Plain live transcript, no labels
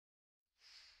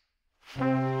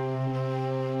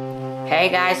Hey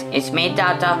guys, it's me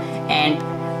Data, and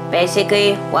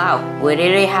basically, wow, we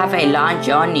really have a long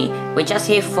journey. We just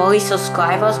hit 40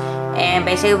 subscribers, and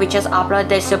basically we just uploaded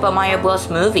the Super Mario Bros.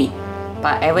 Movie.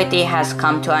 But everything has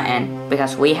come to an end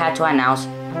because we had to announce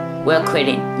we're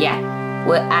quitting. Yeah,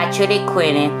 we're actually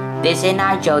quitting. This is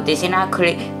not a joke, this is not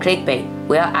clickbait.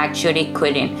 We're actually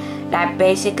quitting. Like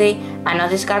basically, I know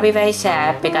this is gonna be very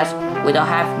sad because we don't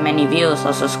have many views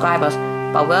or subscribers,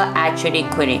 but we're actually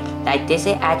quitting. Like this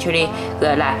is actually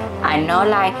good. Like I know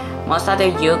like most of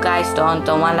you guys don't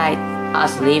want like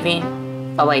us leaving.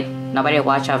 Oh wait, nobody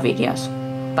watch our videos.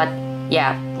 But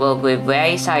yeah, we're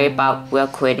very sorry about we're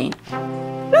quitting.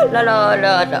 Oh,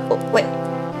 wait.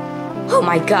 Oh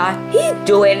my god, he's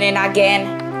doing it again.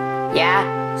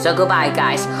 Yeah, so goodbye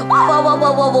guys.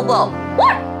 Whoa.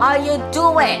 What are you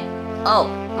doing? Oh,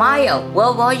 Mario,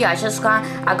 where were you?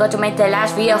 I got to make the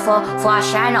last video for our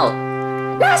channel.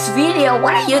 Last video?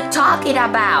 What are you talking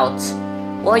about?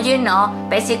 Well, you know,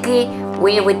 basically,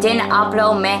 we didn't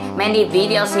upload many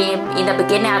videos in the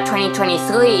beginning of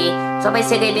 2023. So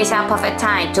basically, this is our perfect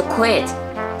time to quit.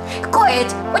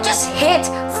 Quit? We just hit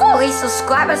 40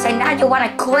 subscribers and now you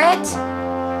wanna quit?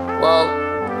 Well,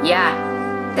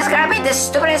 yeah. This is gonna be the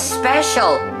stupidest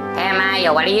special. Hey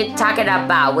Mario, what are you talking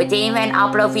about? We didn't even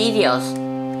upload videos.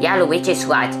 Yeah, Luigi's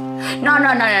right. No.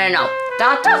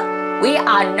 Doctor, we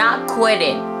are not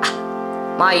quitting.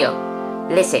 Mario,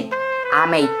 listen,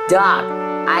 I'm a dog.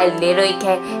 I literally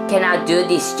cannot do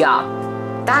this job.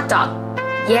 Doctor,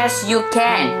 yes you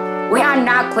can. We are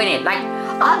not quitting. Like,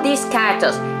 all these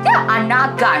characters, they are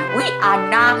not gone. We are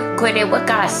not quitting. We're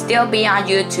gonna still be on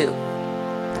YouTube.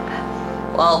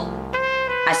 Well,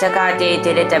 I still gotta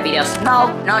delete the videos.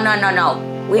 No.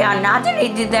 We are not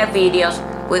deleting the videos.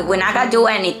 We're not gonna do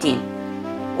anything.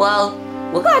 Well,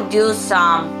 we're gonna do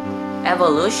some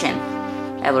evolution.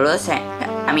 Evolution.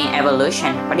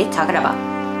 What are you talking about?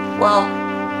 Well,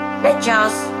 let's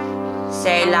just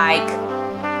say like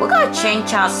we're gonna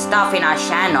change our stuff in our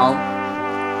channel.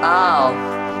 Oh,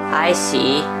 I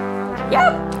see.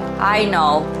 Yep, I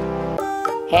know.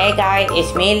 Hey guys,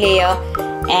 it's me Leo.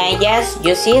 And yes,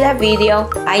 you see the video.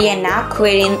 I am not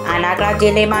quitting. I'm not gonna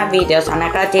delete my videos. I'm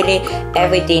not gonna delete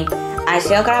everything. I'm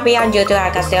still gonna be on YouTube.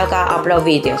 I can still gonna upload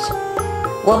videos.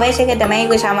 Well, basically the main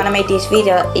reason I wanna make this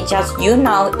video is just, you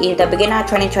know, in the beginning of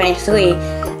 2023,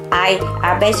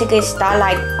 I basically start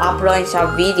like uploading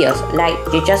some videos. Like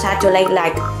you just have to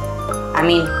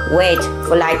wait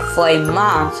for a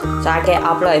month so I can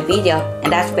upload a video,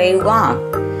 and that's very wrong.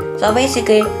 So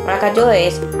basically, what I can do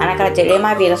is I'm not gonna delete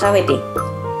my videos everything.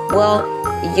 Well,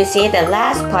 you see the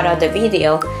last part of the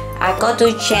video, I got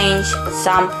to change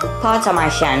some parts of my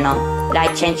channel,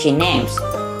 like changing names.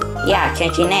 Yeah,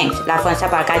 changing names. Like for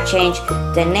example, I got to change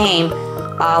the name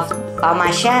of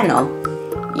my channel.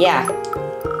 Yeah,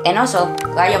 and also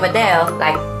right over there,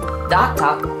 like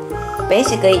Doctor.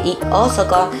 Basically, it also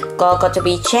got to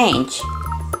be changed.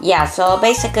 Yeah, so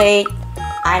basically,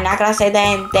 I'm not gonna say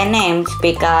the names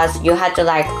because you have to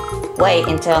like wait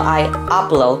until I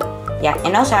upload. Yeah,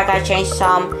 and also I gotta change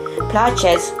some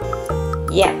plushes.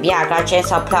 Yeah, I gotta change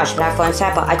some plush. Like for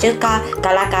example, I just got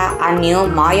like a new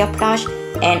Mario plush,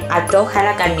 and I don't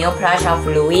have like a new plush of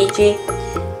Luigi.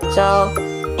 So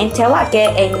until I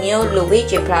get a new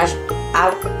Luigi plush,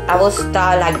 I will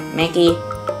start like making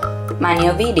my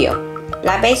new video.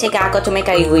 Like basically, I got to make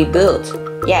a reboot.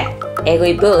 Yeah, a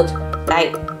reboot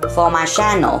like for my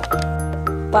channel.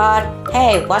 But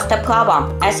hey, what's the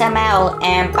problem? SML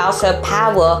and Bowser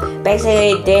Power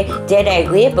basically did a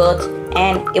reboot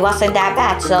and it wasn't that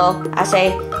bad. So I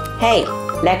say, hey,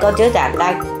 let's go do that.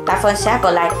 Like for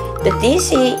example, like the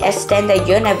DC Extended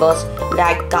Universe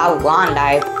like got one,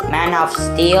 like Man of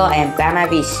Steel and Batman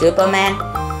v Superman.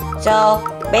 So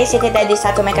basically they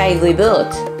decided to make a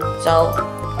reboot. So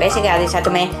basically I decided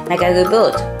to make a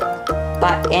reboot.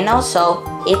 But and also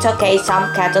it's okay,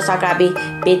 some characters are gonna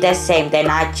be the same. They're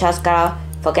not just gonna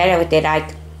forget everything.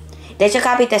 Like they just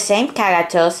gotta be the same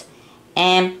characters,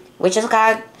 and we just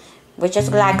gonna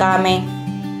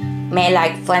make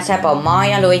like for example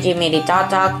Mario and Luigi meet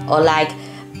Dog, or like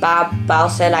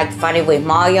Bowser like fighting with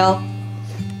Mario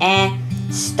and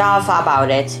stuff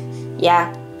about it.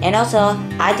 Yeah, and also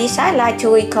I decided like to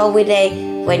record with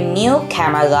new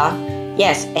camera.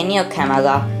 Yes, a new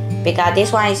camera, because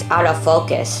this one is out of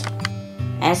focus.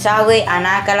 And sorry, I'm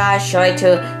not gonna show it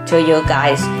to you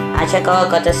guys. I just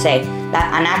got to say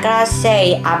that I'm not gonna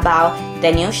say about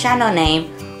the new channel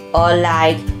name or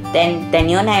like the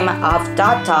new name of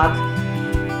Dog,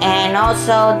 and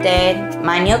also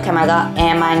my new camera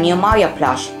and my new Mario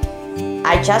plush.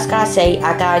 I just gotta say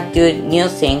I gotta do new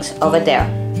things over there.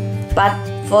 But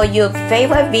for your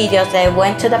favorite videos that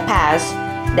went to the past,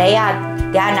 they are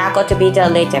not going to be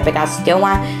deleted because still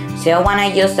wanna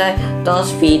use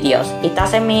those videos. It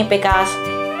doesn't mean because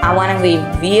I want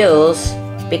reviews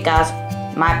because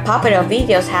my popular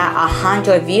videos have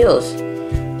 100 views.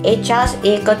 It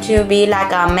got to be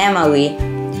like a memory.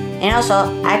 And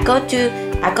also I got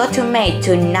to make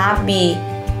to not be,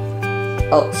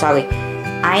 oh sorry,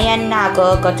 I am not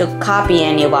going to copy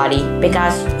anybody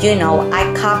because you know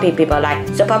I copy people like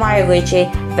Super Mario Luigi,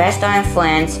 Vesta and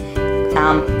Friends,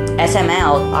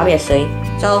 SML obviously.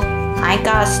 So I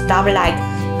gotta stop like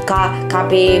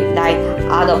copy like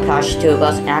other plush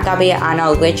tubers and I gotta be an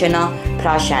original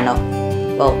plush channel.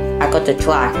 Well, I got to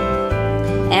try.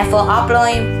 And for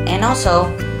uploading, and also,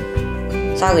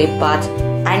 sorry, but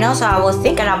I was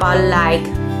thinking about like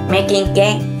making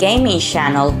gaming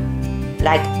channel,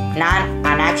 like not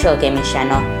an actual gaming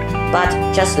channel, but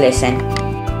just listen.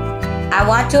 I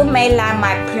want to make like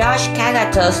my plush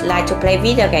characters like to play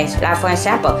video games, like for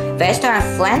example, Vesta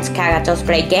and Friends characters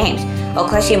play games, or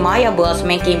Crazy Mario Bros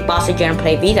making Bowser Jr.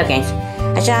 play video games.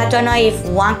 Actually, I don't know if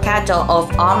one character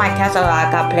of all my characters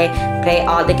I can play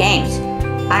all the games.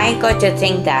 I ain't going to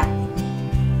think that.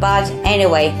 But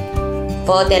anyway,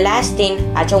 for the last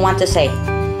thing, I just want to say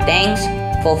thanks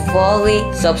for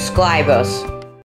 40 subscribers.